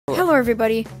Hello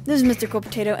everybody, this is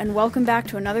MrCoolPotato and welcome back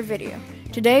to another video.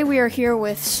 Today we are here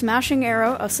with Smashing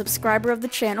Arrow, a subscriber of the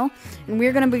channel, and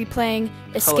we're going to be playing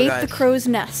Escape the Crow's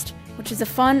Nest, which is a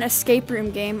fun escape room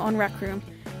game on Rec Room.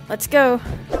 Let's go!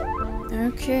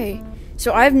 Okay,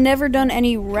 so I've never done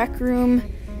any Rec Room...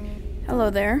 Hello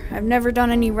there. I've never done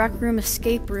any Rec Room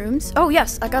escape rooms. Oh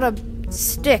yes, I got a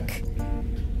stick.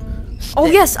 Oh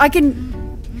yes, I can...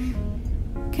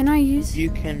 Can I use...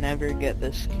 You can never get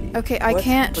this key. Okay, I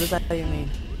can't... What does that mean?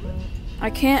 I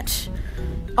can't...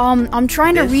 I'm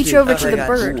trying to reach over to the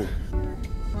bird. Cool.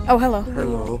 Oh, hello.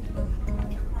 Hello.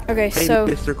 Okay, Hey, so...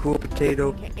 Mr. Cool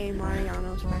Potato. Hey,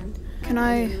 Mariano's friend. Can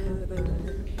I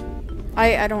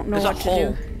don't know There's what a to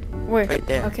hole. do. Where? Right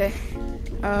there. Okay.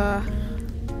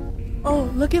 Oh,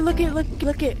 look it.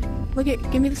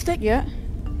 Give me the stick. Yeah?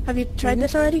 Have you tried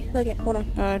this already? Look it. Hold on.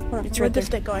 Hold on. It's Where'd right the there.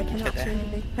 stick go? I cannot see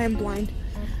anything. I am blind.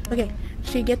 Okay.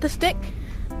 So you get the stick.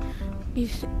 You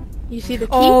see the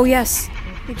key? Oh, yes.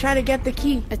 You try to get the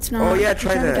key. It's not... Oh yeah,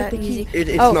 try not that. easy.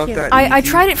 It's Oh, not that I easy.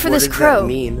 tried it for What this does crow. that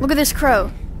mean? Look at this crow.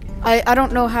 I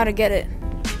don't know how to get it.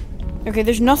 Okay,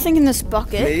 there's nothing in this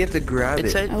bucket. Maybe you have to grab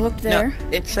it. I looked there. No,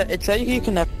 it said you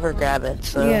can never grab it.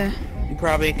 So Yeah. you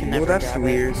probably can never Well, that's grab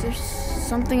weird. There's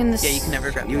something in this... it. Yeah, you can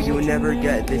never grab it. You will never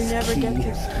get You this never key. get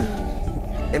this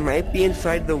key. It might be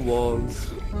inside the walls.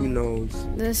 Who knows?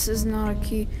 This is not a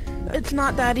key. It's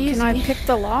not that easy. Can I pick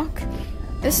the lock?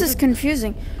 This is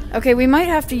confusing. Okay, we might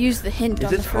have to use the hint This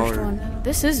on the is first hard. one.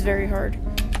 This is very hard.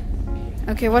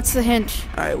 Okay, what's the hint?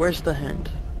 Alright, where's the hint?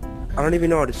 I don't even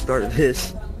know how to start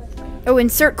this. Oh,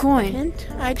 insert coin. Hint?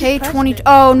 I just Pay pressed 20... it.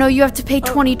 Oh, no, you have to pay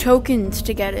 20 tokens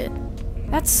to get it.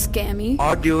 That's scammy.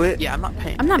 I'll do it. Yeah, I'm not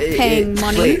paying. I'm not paying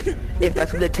money. Wait, if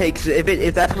that's what it takes,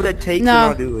 if that's what it takes, No. then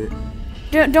I'll do it.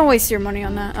 Don't waste your money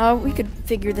on that. We could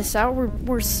figure this out.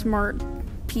 We're smart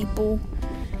people,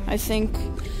 I think.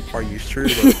 Are you sure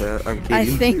about that? I'm kidding. I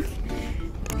think.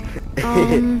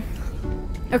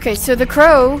 Okay, so the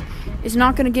crow is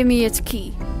not going to give me its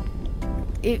key.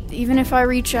 Even if I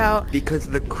reach out. Because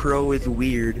the crow is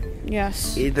weird.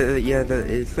 Yes.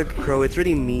 It's the crow. It's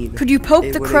really mean. Could you poke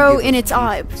It the wouldn't crow give in us its key.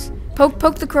 eyes?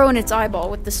 Poke the crow in its eyeball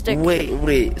with the stick.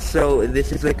 Wait. So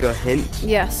this is like a hint.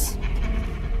 Yes.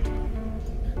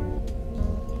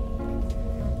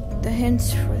 The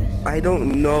hints for this. I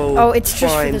don't know. Oh, it's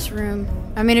just for Fine. this room.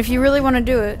 I mean, if you really want to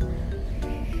do it,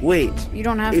 Wait. you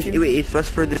don't have to. Wait, it's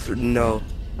just for this. No,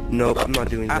 I'm not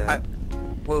doing that.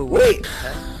 Whoa, Wait.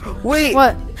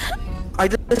 What? I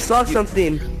just saw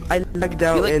something. I lagged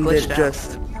out like, and glitched it out.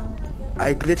 just.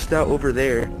 I glitched out over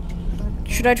there.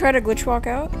 Should I try to glitch walk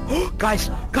out? guys.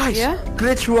 Yeah?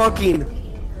 Glitch walking.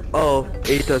 Oh,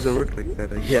 it doesn't work like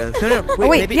that. I guess. No, Oh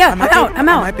wait, maybe, yeah, I'm out. I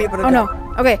might be able to Oh no.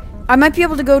 Okay, I might be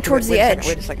able to go towards the edge.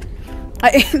 Wait a second.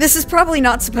 This is probably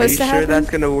not Are supposed you to sure happen. that's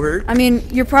gonna work? I mean,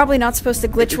 you're probably not supposed to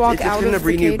glitch walk it's out gonna of the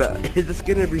bring you cage. back. It's just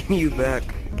gonna bring you back.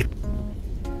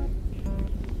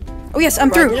 Oh yes, I'm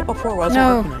Bro, I did through. it before, it wasn't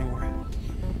No. working anymore.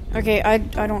 Okay, I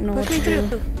don't know what Push to me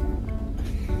do.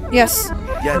 through. Yes.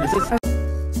 Yeah, this is.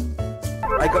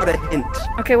 I got a hint.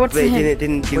 Okay, what's But the it hint?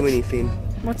 didn't do anything.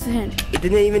 What's the hint? It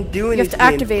didn't even do anything. You have to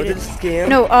activate Was it. a scam?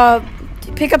 No,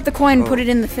 pick up the coin, and put Oh. it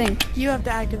in the thing, You have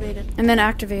to activate it. and then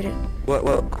activate it.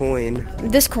 What coin?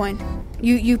 This coin.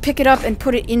 You pick it up and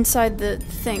put it inside the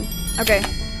thing. Okay.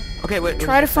 Okay, wait.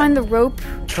 Try to find the rope.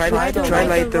 Try Light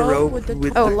light the rope with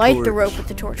the Oh, light the torch. rope with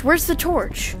the torch. Where's the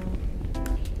torch?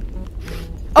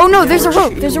 Oh no, there's a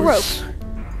rope. There's a rope.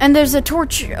 And there's a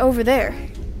torch over there.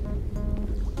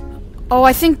 Oh,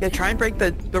 I think... Yeah, try and break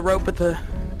the rope with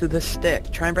the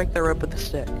stick. Try and break the rope with the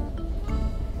stick.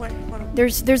 Wait, hold on.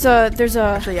 There's a...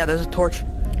 Actually, yeah, there's a torch.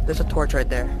 There's a torch right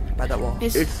there by that wall.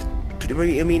 It's. I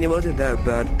mean, it wasn't that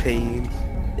bad paying.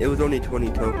 It was only 20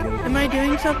 tokens. Am I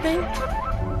doing something?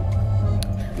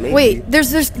 Maybe. Wait,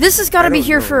 this has got to I be don't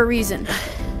here know. for a reason.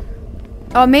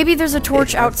 Maybe there's a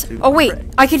torch It has outside. to. Oh wait,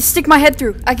 I can stick my head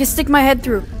through. I can stick my head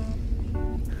through.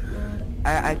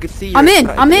 I could see. I'm your in,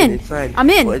 side I'm in, inside. I'm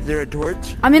in. Oh, is there a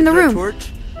torch? I'm in the Is there a room.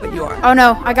 torch? But you are. Oh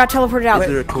no, I got teleported out. Is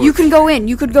there a torch? You can go in.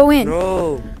 You could go in.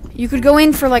 No. You could go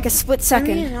in for like a split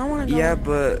second. I want to go. Yeah,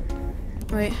 but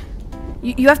Wait.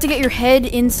 You have to get your head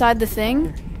inside the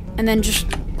thing, and then just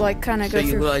like kind of So go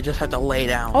you through. literally just have to lay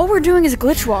down. All we're doing is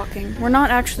glitch walking. We're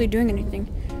not actually doing anything.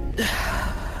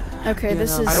 Okay,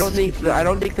 this no. is... I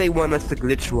don't think they want us to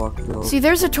glitch walk though. See,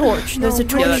 there's a torch. There's a Yeah,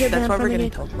 torch. that's why we're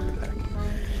getting teleported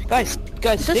back. Guys,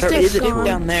 stick stick's the stick gone.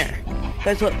 down there.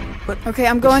 Guys, look. Okay,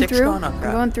 I'm The going stick's through. gone, oh, I'm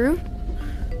crap. going through.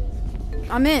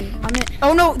 I'm in.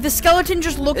 Oh no, the skeleton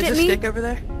just looked Is at the me. stick over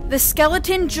there? The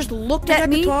skeleton just looked I at got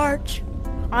me. the torch.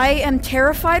 I am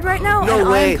terrified right now, No and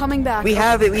I way. am coming back. We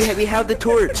have it. We have the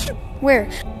torch. Where?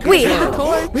 Wait.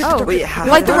 Oh. Wait,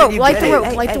 Light the rope. Light the get rope.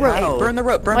 it? Light the rope. How? Burn the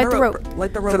rope. Burn Light the the rope. rope.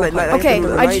 Light the rope. So, like, Okay, I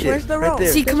light it. Where's the rope? Right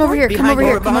See, there. come over here. Come over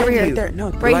here. Come over Behind here. you. There. No,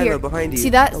 Right Lila, here. behind you. See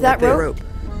that Light rope?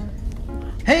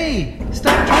 Hey,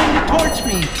 stop trying to torch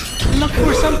me. Look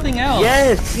for something else.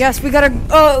 Yes. Yes, we gotta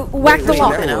whack Wait, the wait,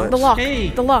 lock. now what? The lock. Hey,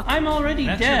 The lock. I'm already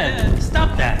dead.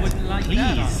 Stop that. Please.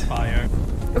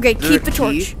 Okay, Is there keep a the key?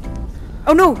 torch.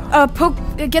 Oh no! Poke.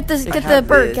 Get the have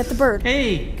bird. this. Get the bird.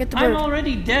 Hey, Get the I'm bird.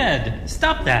 already dead.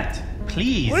 Stop that.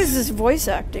 Please. What is this voice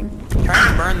acting?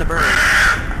 Trying to burn the bird.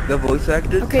 The voice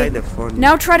actor is Okay. kind of funny.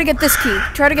 Now try to get this key.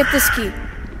 Try to get this key.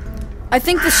 I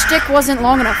think the stick wasn't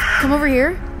long enough. Come over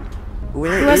here.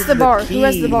 Where Who has is the bar? key? Who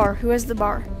has the bar? Who has the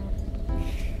bar?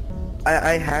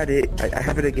 I had it. I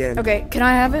have it again. Okay, can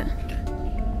I have it?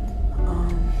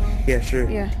 Yeah, sure.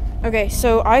 Yeah. Okay,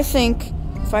 so I think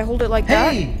if I hold it like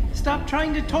Hey, stop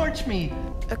trying to torch me.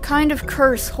 that, a kind of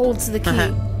curse holds the key.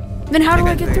 Then how do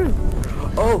I get through?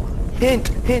 Oh,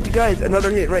 hint, guys. Another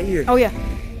hint right here. Oh yeah,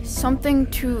 something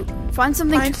to find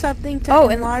something. Find To, something to Oh,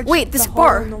 and enlarge wait, this the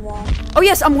bar. hole in the wall. oh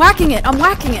yes, I'm whacking it. I'm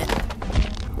whacking it.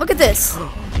 Look at this.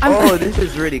 Oh, this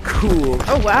is really cool.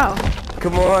 Oh wow.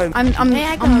 Come on. I'm Hey,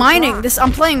 I got I'm a mining block. this.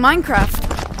 I'm playing Minecraft.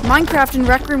 Minecraft in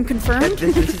Rec Room confirmed.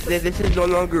 This is no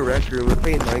longer Rec Room. We're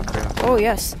playing Minecraft. Oh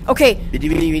yes. Okay. Did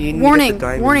you even Warning. get the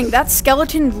diamonds? Warning. That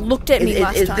skeleton looked at me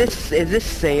last is time. this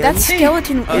sand? That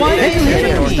skeleton. Why are you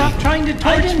hitting me? Stop trying to torch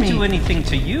me. I didn't do anything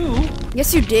to you.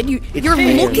 Yes, you did. You're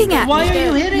sand. looking at Why me. are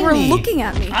you hitting You were me? looking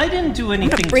at me. I didn't do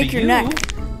anything break to your you. neck.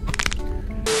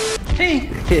 Hey,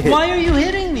 why are you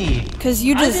hitting me? Cause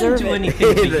you deserve I didn't it. do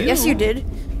anything to you. Yes, you did.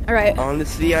 All right.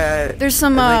 Honestly, There's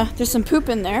some poop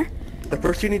in there. the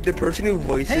person who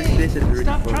voices Hey, this is really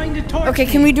stop funny. trying to torch Okay,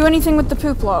 me. can we do anything with the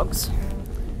poop logs?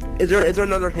 Is there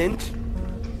another hint?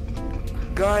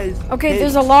 Guys. Okay, hint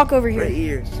there's a lock over here. right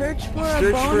here. Search for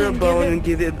Search for a bone and and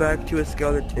give it back to a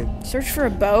skeleton. Search for a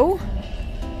bow?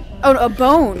 Oh, a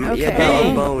bone. Okay.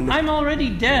 Yeah, a bone. I'm already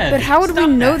dead. But how would we Stop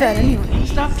know that anyway?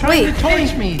 Stop trying Wait, to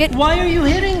torch me. get- Why are you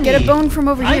hitting me? Get a bone from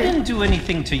over I here. didn't do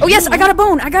anything to you. Oh yes, I got a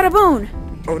bone. I got a bone.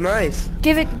 Oh, nice.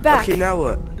 Give it back. Okay, now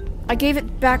what? I gave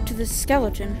it back to the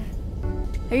skeleton.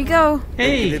 There you go. Give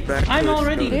Hey, it back to I'm the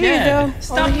already skeleton. There you dead. go.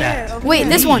 Stop Over that. here, over Wait,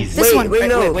 this one. Please. This one. Wait,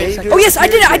 no. wait a they second. do Oh yes, I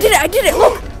did it. I did it. I did it.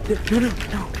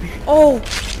 Look. No. Oh,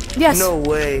 yes. No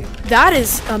way. That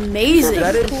is amazing.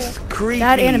 That is creepy.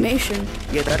 That animation.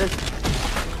 Yeah, that is.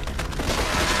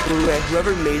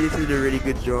 Whoever made this did a really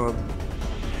good job.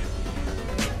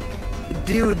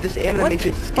 Dude, this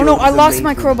animation. Oh no, skill I is lost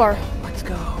my amazing. crowbar. Let's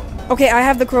go. Okay, I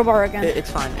have the crowbar again. It's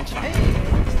fine. It's fine.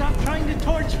 Hey, stop trying to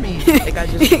torch me. Hey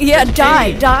guys, just Yeah,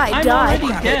 die, Hey, die, I'm die.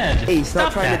 already dead. Hey,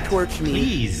 stop trying to that. torch me.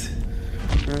 Please.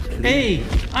 Okay. Hey,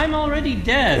 I'm already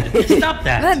dead. Stop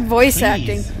that. That voice Please.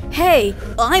 acting. Hey,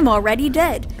 I'm already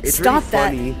dead. It's Stop really that,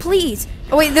 funny. please.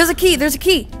 Oh wait, there's a key. There's a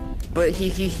key. But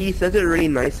he says it really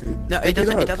nicely. no, Pick it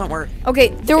doesn't. up. It doesn't work. Okay,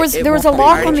 there was It there was a won't work.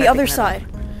 lock I on the tried other picking it side.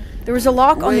 There was a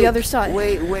lock on the other side.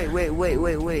 Wait.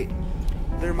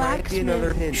 There might be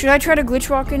another hint. Should I try to glitch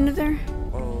walk into there?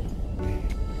 Oh.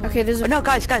 Okay, there's a. Oh, no,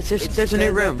 guys, there's a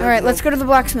new room. All right, let's go to the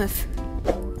blacksmith.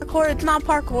 Parkour, it's not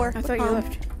parkour. I thought you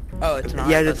left. Oh, it's not.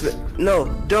 Yeah, That's- no,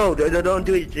 don't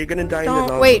do it. You're gonna die in the Don't.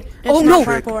 lava. Wait. It's Oh not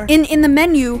no! parkour. In the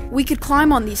menu, we could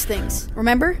climb on these things.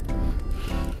 Remember?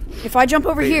 If I jump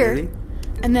over Wait, here, really?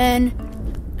 and then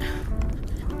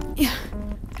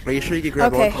Are you sure you can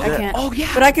grab okay, onto I that? can't. Oh, yeah,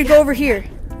 But I could go over here.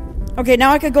 Okay,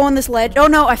 now I could go on this ledge. Oh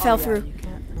no, I fell through.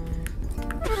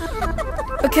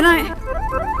 But can I?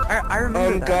 I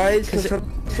remember that. Guys, 'Cause it-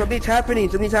 something's happening.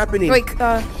 Wait. Where?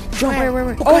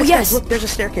 Oh, Oh guys, yes. Look, there's a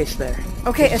staircase there.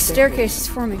 Okay, a staircase is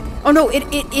for me. Oh no,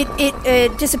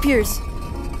 it disappears.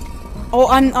 Oh,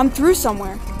 I'm through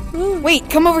somewhere. Wait,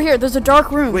 come over here. There's a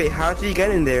dark room. Wait, how did you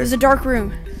get in there? There's a dark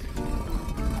room.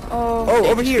 Oh. Oh,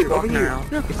 over just here, keep over walking here.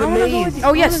 around. It's I a wanna go maze. with you.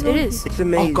 Oh yes, it is. It's a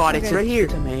maze. Oh god, it's right here.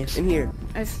 It's a maze. In here.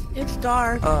 It's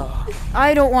dark.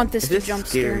 I don't want this Is to this jump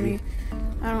scare scary? me.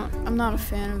 I'm not a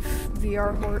fan of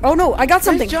VR horror. Oh no, I got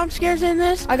something. There's jump scares in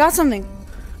this. I got something.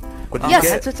 What did Yes. you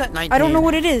get? It's at 19. I don't know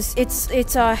what it is. It's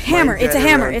a hammer. Mine's It's a at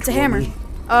hammer. around It's a hammer.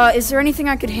 20. Is there anything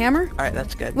I could hammer? Alright,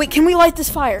 that's good. Wait, can we light this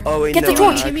fire? Oh, wait, Get the no,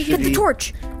 torch. actually- Get the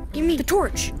torch. Give me. The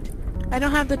torch. I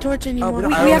don't have the torch anymore. but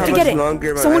We, I we don't have to have get much it.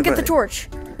 longer, but Someone I- get the but- torch.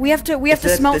 We have to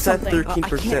smelt It's at something. 13%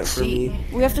 I can't for me.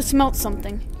 We have to smelt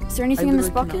something. Is there anything in this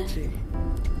bucket?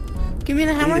 Give me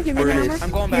the hammer. need Give a me the furnace. hammer.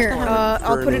 I'm going back. Here, to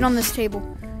I'll put it on Furnace. this table.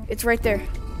 It's right there.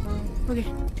 Okay.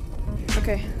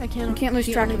 Okay. I can't. You can't lose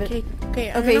track of it.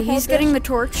 Okay. I'm Okay, gonna hold he's getting this. the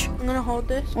torch. I'm gonna hold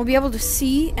this. We'll be able to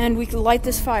see, and we can light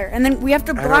this fire. And then we have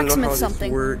to I don't know blacksmith how this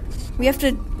something. works. We have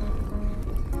to.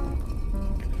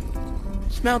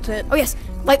 Smelt it. Oh yes,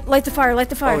 Light the fire, light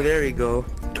the fire. Oh, there you go.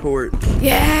 Torch.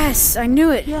 Yes, I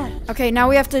knew it. Yeah. Okay, now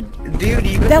we have to Dude,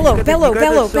 you guys,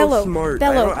 bellow. Smart.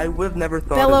 Bellow. I would have never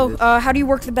thought bellow. of this. How do you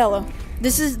work the bellow?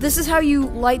 This is how you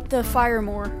light the fire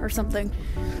more or something.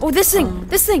 Oh, this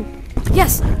thing.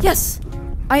 Yes.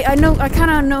 I know. I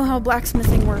kind of know how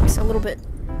blacksmithing works a little bit.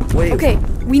 Wait. Okay,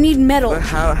 we need metal. But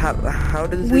how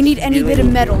does this We need any do bit of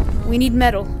anything? metal. We need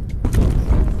metal.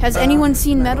 Has anyone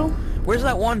seen metal? Where's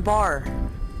that one bar?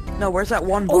 No, where's that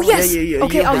one bar? Oh yes. Yeah,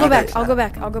 Okay, you I'll go had back. it. I'll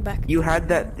go back. You had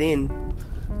that thing.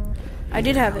 I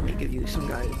did have Let me it. give you some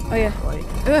guys. Oh yeah. Like,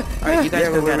 alright, you guys Yeah,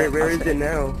 go get it. where I'll is stay. it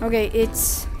now? Okay,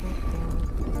 it's.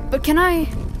 But can I?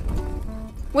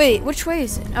 Wait, which way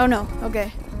is it? Oh no.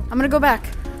 Okay, I'm gonna go back.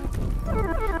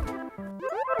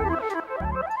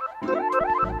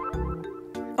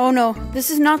 Oh no, this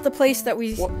is not the place that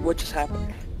we. What just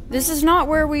happened? This is not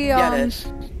where we. Yeah, it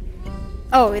is.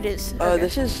 Oh, it is. Okay.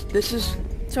 This is.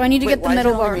 So I need to Wait, get the why is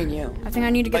metal it bar. only me and you? I think I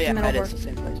need to Oh get yeah, the it metal is the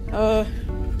same place. bar.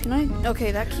 Can I?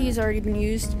 Okay, that key has already been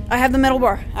used. I have the metal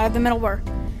bar. All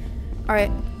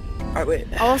right, Alright, wait.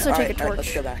 I'll also take a Alright,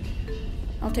 let's torch. go back.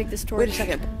 I'll take this torch. Wait a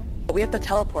second. But we have to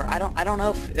teleport. I don't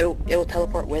know if it will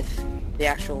teleport with the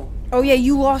actual. Oh yeah,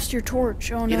 you lost your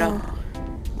torch. Oh no. You know.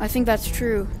 I think that's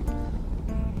true.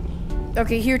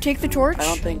 Okay, here, take the torch. I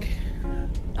don't think.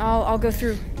 I'll go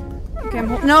through. Okay,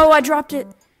 no, I dropped it.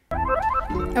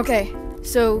 Okay,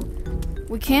 so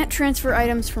we can't transfer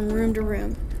items from room to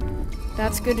room.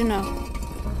 That's good to know.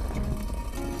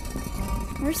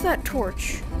 Where's that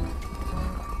torch?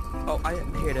 Oh,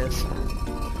 here it is.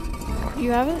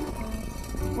 You have it?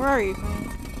 Where are you?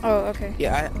 Oh, okay.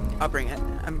 Yeah, I'll bring it.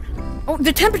 Oh,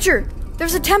 the temperature!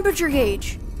 There's a temperature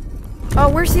gauge. Oh,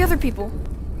 where's the other people?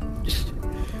 Just.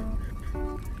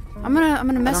 I'm gonna I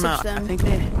don't message know. them. I think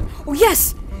they. Oh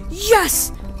yes!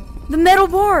 Yes! The metal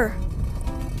bar!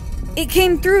 It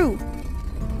came through!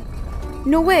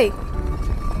 No way!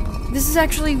 This is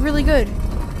actually really good.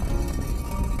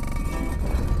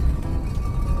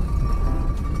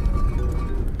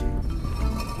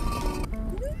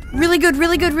 Really good,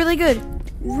 really good, really good.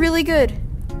 Really good.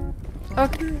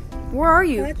 Okay. Where are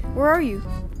you? Where are you?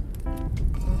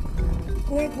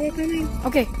 We're coming.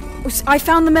 Okay. I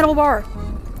found the metal bar.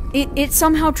 It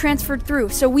somehow transferred through,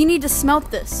 so we need to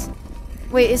smelt this.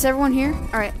 Wait, is everyone here?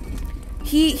 Alright.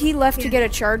 He left to get a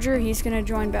charger. He's gonna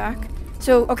join back.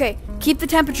 So, okay, keep the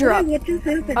temperature up. What just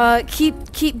happened?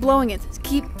 Keep blowing it.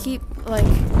 Keep, like...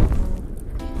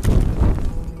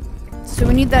 So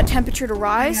we need that temperature to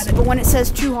rise, but when it says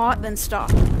too hot, then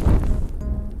stop.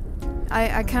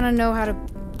 I kind of know how to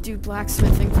do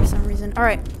blacksmithing for some reason.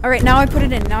 Alright, now I put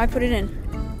it in.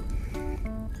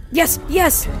 Yes!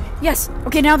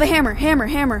 Okay, now the hammer. Give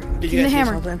me the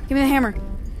hammer. Give me the hammer.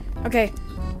 Okay.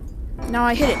 Now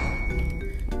I hit it.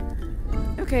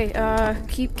 Okay,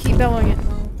 keep bellowing it.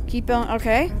 Keep bellowing.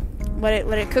 Okay. Let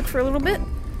it cook for a little bit.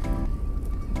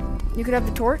 You could have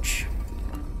the torch.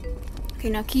 Okay,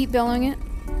 now keep bellowing it.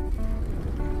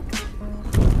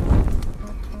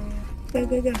 Go.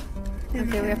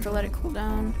 Okay, we have to let it cool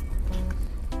down.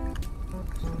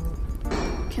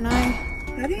 Can I?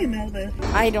 How do you know this?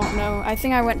 I don't know. I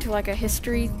think I went to like a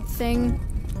history thing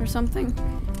or something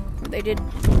where they did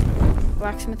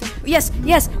blacksmithing. Yes.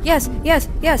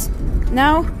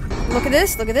 Now, look at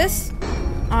this.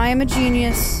 I am a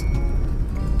genius.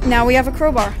 Now we have a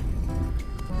crowbar.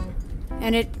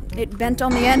 And it bent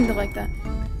on the end like that.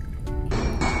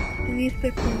 It needs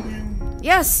to cool down.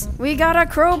 Yes, we got a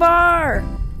crowbar.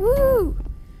 Woo!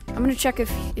 I'm gonna check if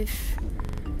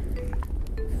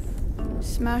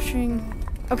smashing.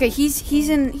 Okay, he's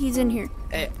in here.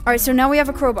 Hey. All right, so now we have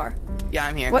a crowbar. Yeah,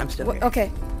 I'm here. What? I'm still here.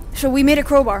 Okay, so we made a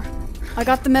crowbar. I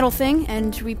got the metal thing,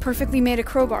 and we perfectly made a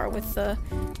crowbar with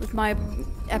my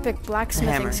epic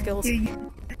blacksmithing Hammer. skills.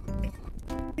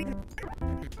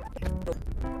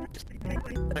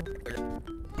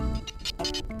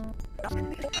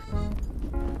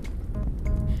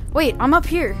 Wait, I'm up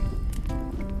here.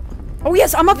 Oh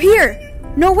yes, I'm up here.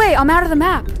 No way, I'm out of the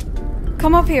map.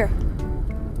 Come up here.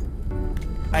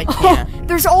 I Oh, can't.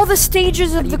 there's all the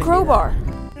stages of the crowbar.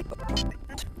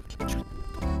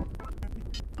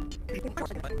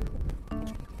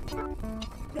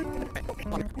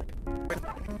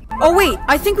 Oh wait,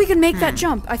 I think we can make that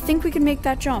jump.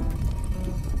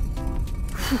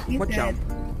 What jump?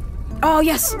 Oh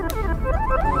yes.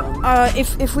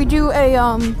 If we do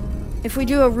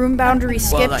a room boundary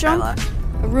skip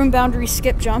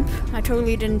jump, I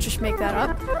totally didn't just make that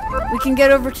up. We can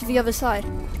get over to the other side.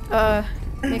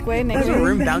 Make way. There's a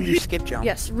room boundary skip jump.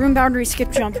 Yes, room boundary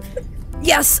skip jump.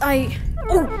 Yes,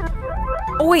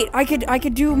 Oh wait, I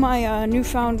could do my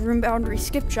newfound room boundary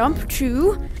skip jump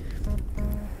to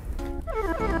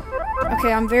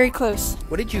Okay, I'm very close.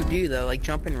 What did you do though? Like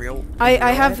jump in real?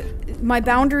 I have my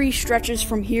boundary stretches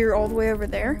from here all the way over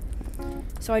there.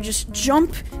 So I just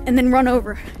jump and then run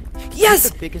over. Yes!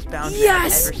 That's the biggest boundary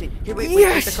Yes! I've ever seen. Here, wait,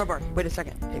 Yes! take the crowbar. Wait a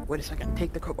second. Wait a second.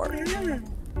 Take the crowbar. Behind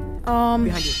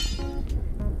you.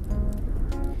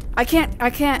 I can't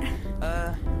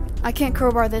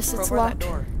crowbar this. It's Crowbar locked. that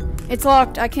door. It's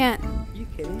locked. I can't. You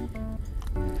kidding?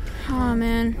 Oh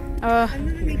man.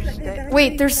 Stay.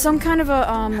 Wait, there's some kind of a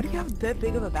How do you have that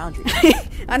big of a boundary?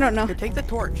 I don't know. Here, take the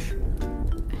torch.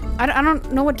 I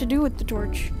don't know what to do with the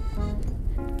torch.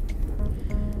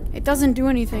 It doesn't do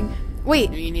anything. Wait.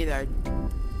 Me neither.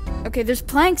 Okay, there's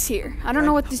planks here. I don't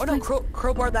know what these Oh no, planks.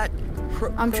 crowbar that.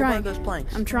 I'm trying. Those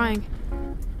planks. I'm trying.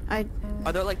 Are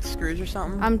there like screws or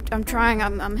something? I'm trying.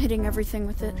 I'm hitting everything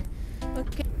with it.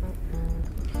 Okay.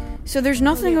 So there's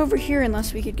nothing over here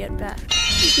unless we could get back.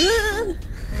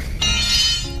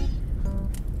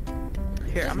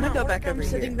 Here, I'm gonna go back over here.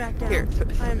 Sitting back down. Here,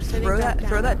 I'm sitting throw back that down.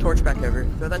 throw that torch back over.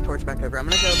 Throw that torch back over. I'm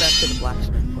gonna go back to the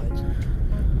blacksmith place.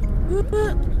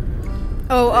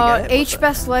 Oh, got it? H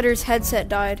Best Letters headset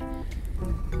died.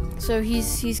 So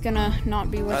he's gonna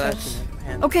not be with That's us. in the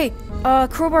hand. Okay,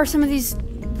 crowbar some of these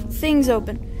things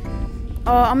open.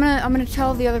 I'm gonna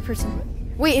tell the other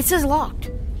person. Wait, it says locked.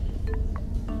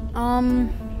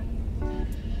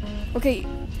 Okay.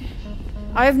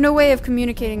 I have no way of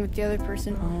communicating with the other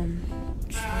person.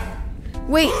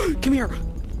 Wait. Come here.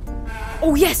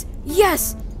 Oh yes,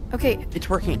 yes. Okay, It's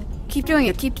working. keep doing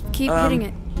it. Keep hitting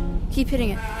it. Keep hitting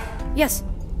it. Yes.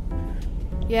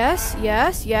 Yes,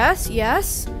 yes, yes,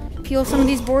 yes. Peel some of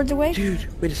these boards away. Dude,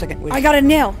 wait a second. Wait. I got a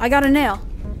nail. I got a nail.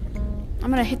 I'm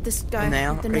gonna hit this guy. A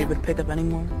nail? with the Are you nail. able to pick up any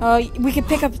more? We could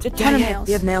pick up a ton of nails.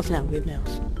 We have nails now. We have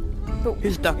nails. But-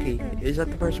 Who's Ducky? Is that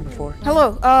the person before?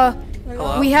 Hello.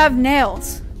 Hello? We have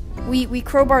nails. We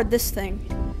crowbarred this thing.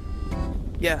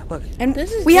 Yeah, look. And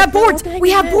This is we have different. boards. What the heck We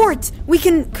is have this? boards. We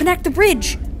can connect the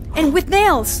bridge, and with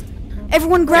nails.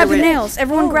 Everyone grab the wait. nails.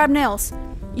 Everyone Oh. grab nails.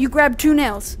 You grab 2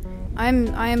 nails. I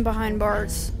am behind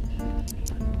bars.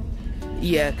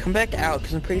 Yeah, come back out,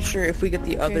 because I'm pretty sure if we get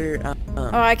the other, Oh,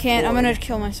 I can't. I'm board, gonna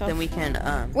kill myself. then we can,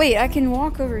 Wait, I can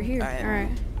walk over here. Alright. All right.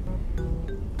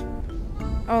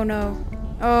 Oh no.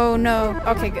 Oh no.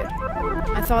 Okay, good.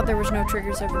 I thought there was no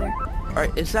triggers over there. alright,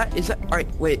 alright,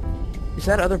 wait. Is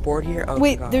that other board here? Oh,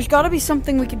 Wait, God. there's got to be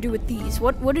something we can do with these.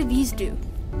 What do these do?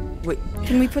 Wait,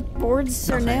 Can we put boards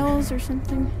or Nothing. nails or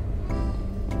something?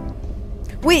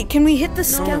 Wait, can we hit the No,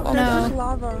 skeleton? that's just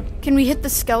lava. Can we hit the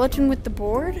skeleton with the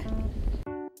board?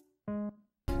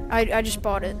 I just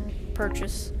bought it.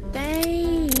 Purchase.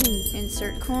 Dang.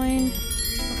 Insert coin.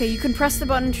 Okay, you can press the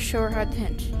button to show her the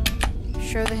hint.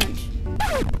 Show the hint.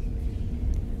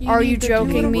 Are you need the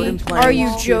joking two me? wooden planks. Are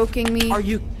you joking me? are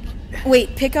you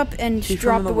Wait, pick up and 2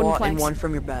 drop from the the wooden wall and planks. 1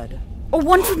 from your bed? Oh,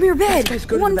 1 from your bed. Guys,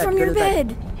 go to the 1 bed, from go your to the bed.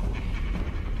 bed.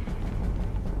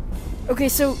 Okay,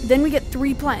 so then we get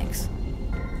 3 planks.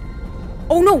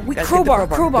 Oh no, we Guys, get the crowbar.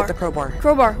 Get the crowbar.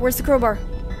 Crowbar. Where's the crowbar?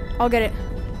 I'll get it.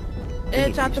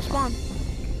 It's at the spawn.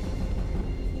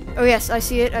 Oh yes, I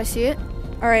see it. I see it.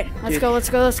 All right, let's Dude, go. Let's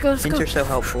go. Let's go. Let's Hints go. are so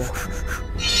helpful.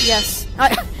 Yes.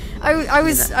 I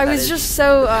was that is- just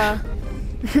so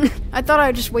I thought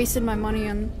I just wasted my money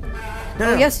on. No,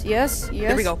 Oh no. yes, yes, yes.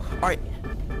 There we go. Alright.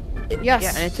 Yes. Yeah,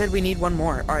 and it said we need 1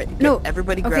 more. Alright, No.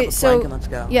 everybody grab Okay, a so plank and let's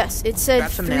go. yes, it said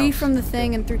Grab some 3 nails. from the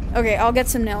thing and 3. Okay, I'll get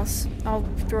some nails. I'll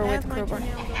throw I away have the my crowbar.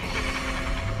 nails.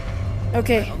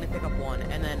 Okay, Only pick up 1,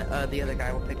 and then the other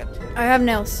guy will pick up 2. I have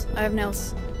nails. I have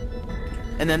nails.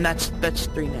 And then that's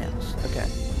 3 nails. Okay.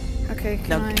 Okay, can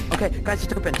Now, I? okay, guys,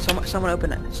 it's open. Someone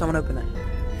open it. Someone open it.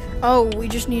 Oh, we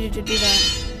just needed to do that.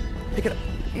 Pick it up.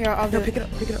 Here, I'll do No, it. pick it up.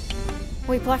 Pick it up.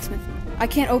 Wait, blacksmith. I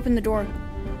can't open the door.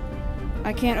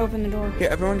 I can't open the door. Here,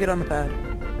 everyone get on the pad.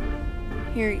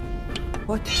 Here.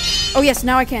 What? Oh yes,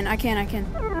 now I can. I can.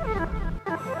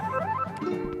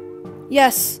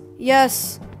 Yes.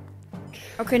 Yes.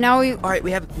 Okay, now we Alright,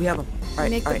 we have them.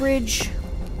 Alright, make the alright. bridge.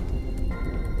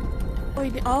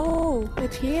 Oh,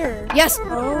 it's here. Yes.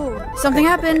 Oh. Something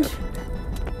happened.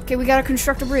 Okay, we gotta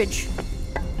construct a bridge.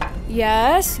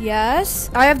 Yes. Yes.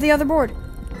 I have the other board.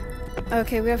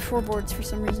 Okay, we have 4 boards for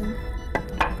some reason.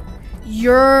 It's fine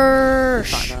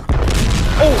Yersh. now.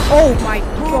 Oh my.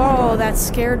 Oh, that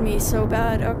scared me so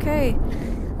bad. Okay.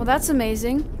 Well, that's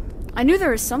amazing. I knew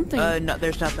there was something. No,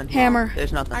 there's nothing. Hammer.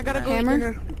 There's nothing. I gotta go.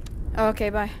 Hammer? Oh, okay,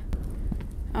 bye.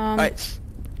 Alright.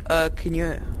 Can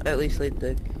you at least lead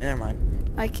the... Never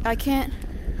mind. I can't.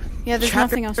 Yeah, there's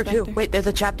Chapter nothing else back 2. there. Wait, there's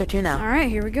a chapter 2 now. Alright,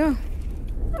 here we go.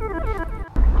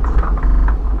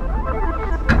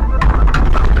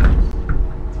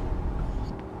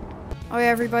 Oh yeah,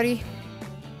 everybody.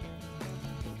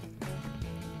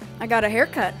 I got a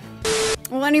haircut.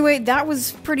 Well, anyway, that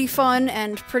was pretty fun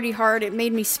and pretty hard. It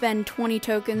made me spend 20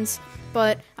 tokens,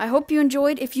 but I hope you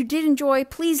enjoyed. If you did enjoy,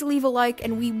 please leave a like,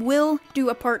 and we will do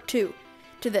a part 2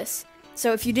 to this.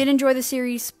 So if you did enjoy the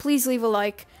series, please leave a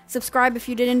like, subscribe if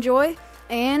you did enjoy,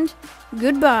 and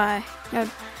goodbye.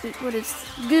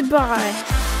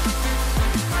 Goodbye.